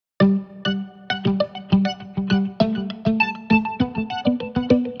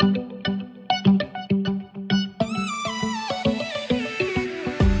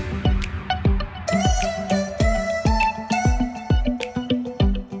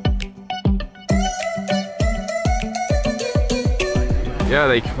Yeah,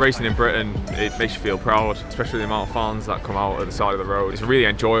 like racing in Britain, it makes you feel proud, especially the amount of fans that come out at the side of the road. It's a really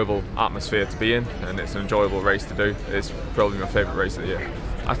enjoyable atmosphere to be in, and it's an enjoyable race to do. It's probably my favourite race of the year.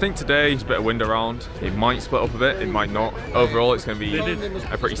 I think today is a bit of wind around. It might split up a bit, it might not. Overall, it's going to be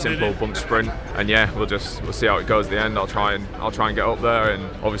a pretty simple bunch sprint, and yeah, we'll see how it goes at the end. I'll try and get up there, and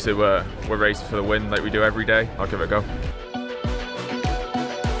obviously we're racing for the win like we do every day. I'll give it a go.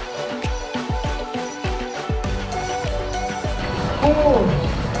 Four,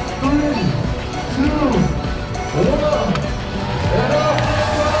 three, two, one, and off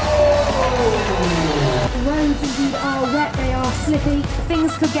The roads indeed are wet, they are slippy.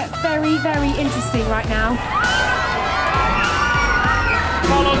 Things could get very, very interesting right now.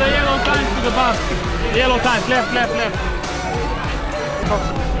 Follow the yellow signs to the bus. Yellow signs, left, left, left.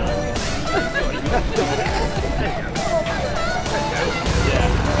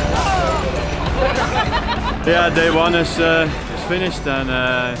 Yeah, day one is finished, and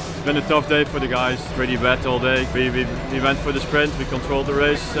it's been a tough day for the guys. Pretty wet all day. We went for the sprint, we controlled the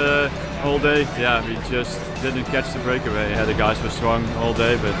race all day. Yeah, we just didn't catch the breakaway. Yeah, the guys were strong all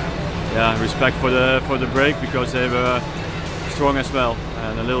day, but yeah, respect for the break, because they were strong as well,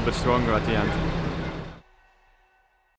 and a little bit stronger at the end.